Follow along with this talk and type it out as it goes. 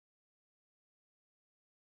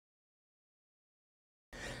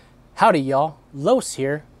Howdy y'all, Los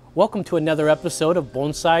here. Welcome to another episode of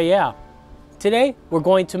Bonsai-YEAH. Today we're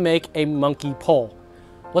going to make a monkey pole.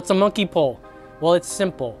 What's a monkey pole? Well, it's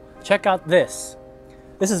simple. Check out this.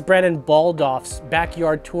 This is Brandon Baldoff's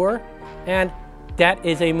backyard tour, and that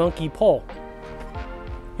is a monkey pole.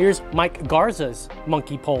 Here's Mike Garza's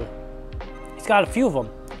monkey pole. He's got a few of them.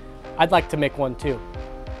 I'd like to make one too.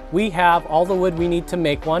 We have all the wood we need to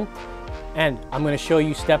make one, and I'm going to show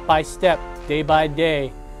you step by step, day by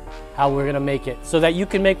day, how we're going to make it so that you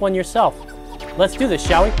can make one yourself. Let's do this,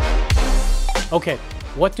 shall we? Okay,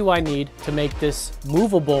 what do I need to make this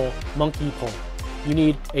movable monkey pole? You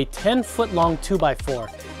need a 10-foot long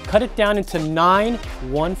 2x4. Cut it down into 9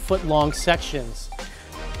 1-foot long sections.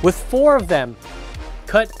 With 4 of them,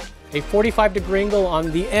 cut a 45-degree angle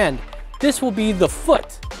on the end. This will be the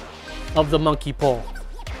foot of the monkey pole.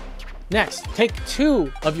 Next, take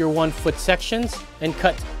 2 of your 1-foot sections and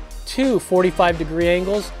cut 2 45-degree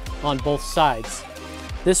angles on both sides.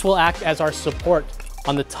 This will act as our support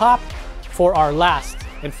on the top for our last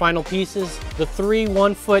and final pieces. The 3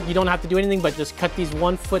 1-foot, you don't have to do anything but just cut these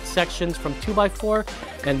 1-foot sections from 2x4,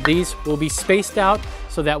 and these will be spaced out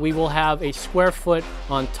so that we will have a square foot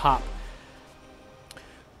on top.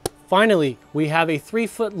 Finally, we have a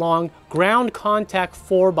 3-foot long ground contact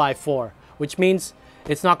 4x4, which means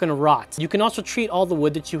it's not going to rot. You can also treat all the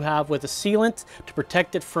wood that you have with a sealant to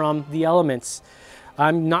protect it from the elements.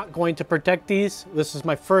 I'm not going to protect these. This is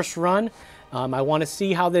my first run. I want to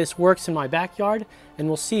see how this works in my backyard, and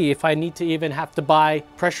we'll see if I need to even have to buy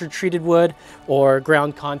pressure treated wood or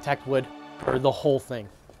ground contact wood for the whole thing.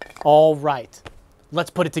 All right, let's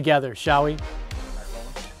put it together, shall we?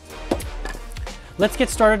 Let's get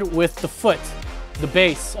started with the foot, the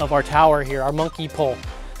base of our tower here, our monkey pole.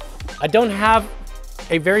 I don't have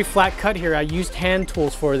a very flat cut here. I used hand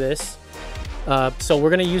tools for this. So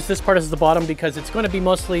we're going to use this part as the bottom because it's going to be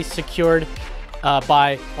mostly secured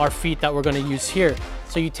by our feet that we're going to use here.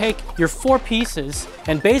 So you take your 4 pieces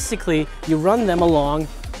and basically you run them along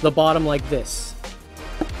the bottom like this,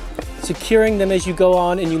 securing them as you go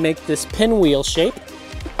on, and you make this pinwheel shape.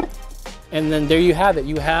 And then there you have it.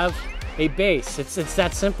 You have a base. It's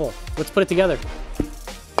that simple. Let's put it together.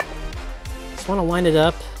 Just want to line it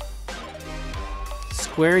up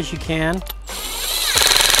square as you can.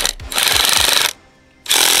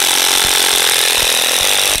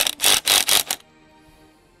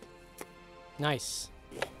 Nice.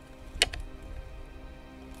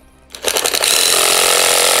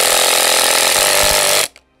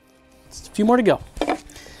 Just a few more to go.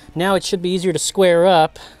 Now it should be easier to square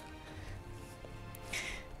up.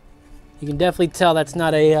 You can definitely tell that's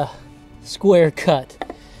not a square cut.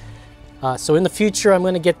 So in the future, I'm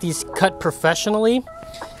going to get these cut professionally,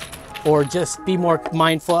 or just be more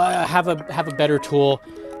mindful. Have a better tool.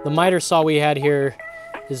 The miter saw we had here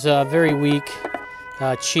is very weak.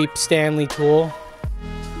 Cheap Stanley tool.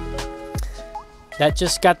 That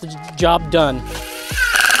just got the job done.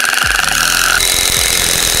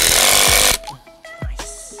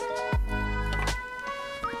 Nice.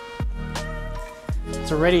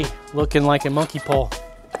 It's already looking like a monkey pole.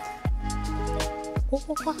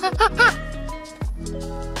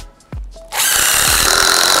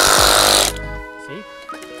 See?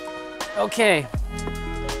 Okay.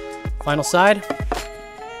 Final side.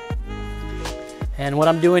 And what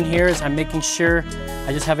I'm doing here is I'm making sure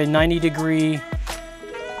I just have a 90-degree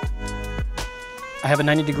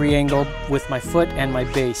angle with my foot and my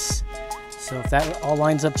base. So if that all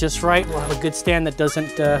lines up just right, we'll have a good stand that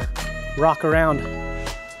doesn't rock around.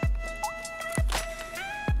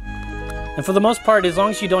 And for the most part, as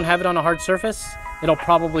long as you don't have it on a hard surface, it'll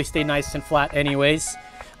probably stay nice and flat anyways.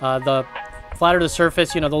 The flatter the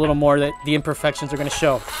surface, you know, the little more that the imperfections are going to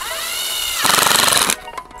show.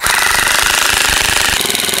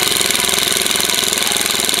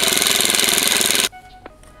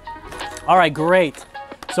 All right, great.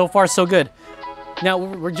 So far, so good. Now,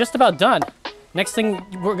 we're just about done. Next thing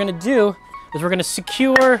we're gonna do is we're gonna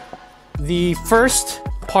secure the first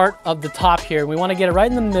part of the top here. We wanna get it right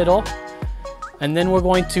in the middle, and then we're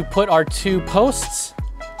going to put our 2 posts,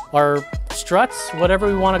 our struts, whatever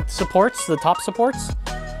we want to supports, the top supports,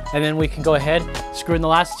 and then we can go ahead, screw in the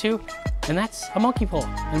last 2, and that's a monkey pole.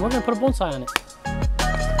 And we're gonna put a bonsai on it.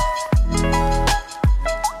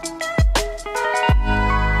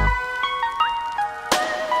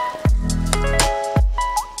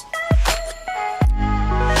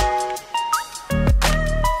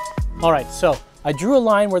 All right, so I drew a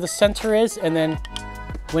line where the center is and then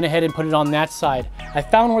went ahead and put it on that side. I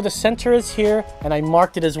found where the center is here and I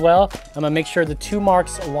marked it as well. I'm gonna make sure the 2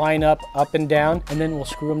 marks line up and down, and then we'll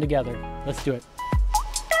screw them together. Let's do it.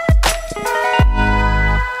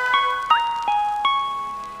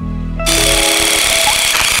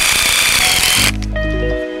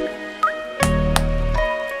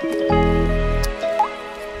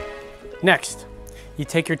 Next, you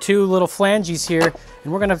take your two little flanges here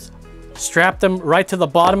and we're gonna strap them right to the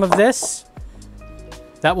bottom of this.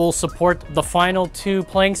 That will support the final two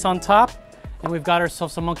planks on top, and we've got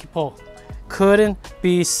ourselves a monkey pole. Couldn't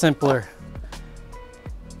be simpler.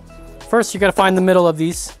 First, you gotta find the middle of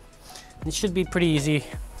these. It should be pretty easy.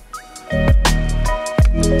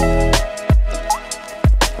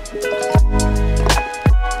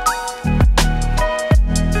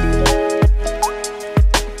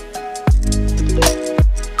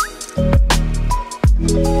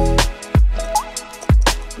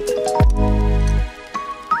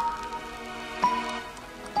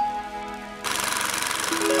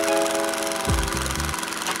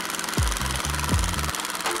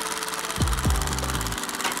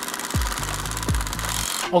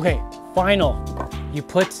 Okay, final. You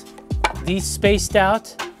put these spaced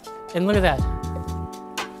out, and look at that.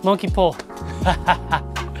 Monkey pole.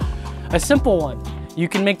 A simple one. You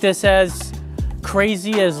can make this as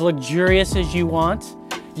crazy, as luxurious as you want.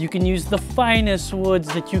 You can use the finest woods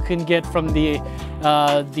that you can get from the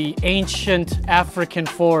ancient African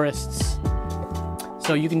forests.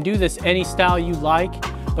 So you can do this any style you like,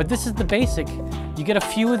 but this is the basic. You get a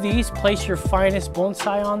few of these, place your finest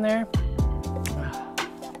bonsai on there.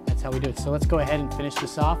 How we do it. So let's go ahead and finish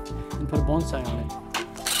this off and put a bonsai on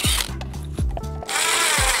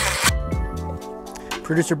it.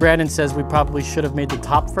 Producer Brandon says we probably should have made the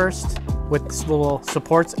top first with this little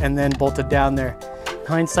supports and then bolted down there. In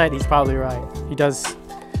hindsight, he's probably right. He does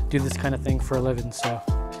do this kind of thing for a living, so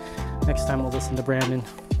next time we'll listen to Brandon.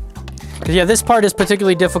 Because yeah, this part is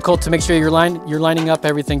particularly difficult to make sure you're lining up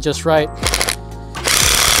everything just right.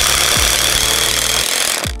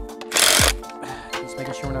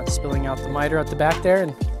 Making sure we're not spilling out the miter at the back there,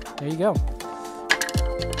 and there you go.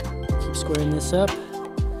 Keep squaring this up.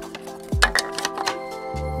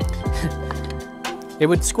 It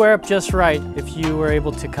would square up just right if you were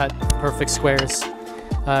able to cut perfect squares.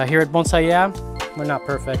 Here at Bonsai-YEAH, we're not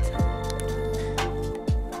perfect.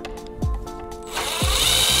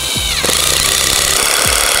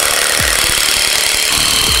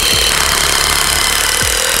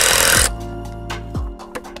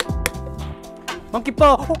 Monkey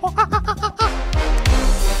pole!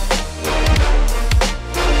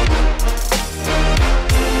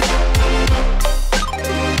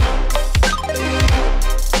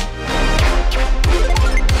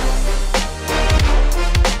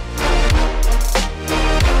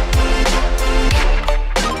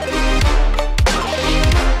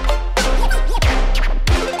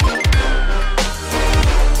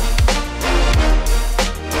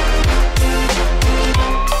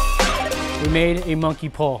 Made a monkey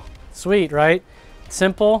pole. Sweet, right?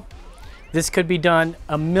 Simple. This could be done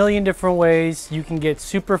a million different ways. You can get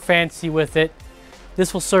super fancy with it.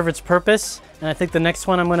 This will serve its purpose, and I think the next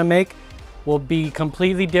one I'm going to make will be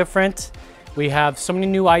completely different. We have so many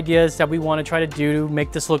new ideas that we want to try to do to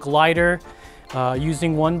make this look lighter,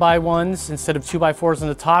 using 1x1s instead of 2x4s on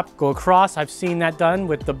the top, go across. I've seen that done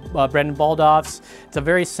with the Brandon Baldoffs. It's a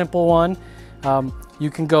very simple one. You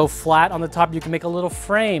can go flat on the top. You can make a little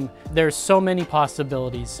frame. There's so many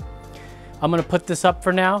possibilities. I'm gonna put this up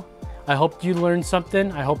for now. I hope you learned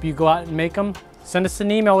something. I hope you go out and make them. Send us an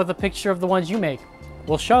email with a picture of the ones you make.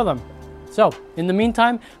 We'll show them. So in the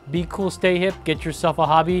meantime, be cool, stay hip, get yourself a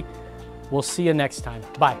hobby. We'll see you next time.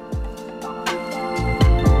 Bye.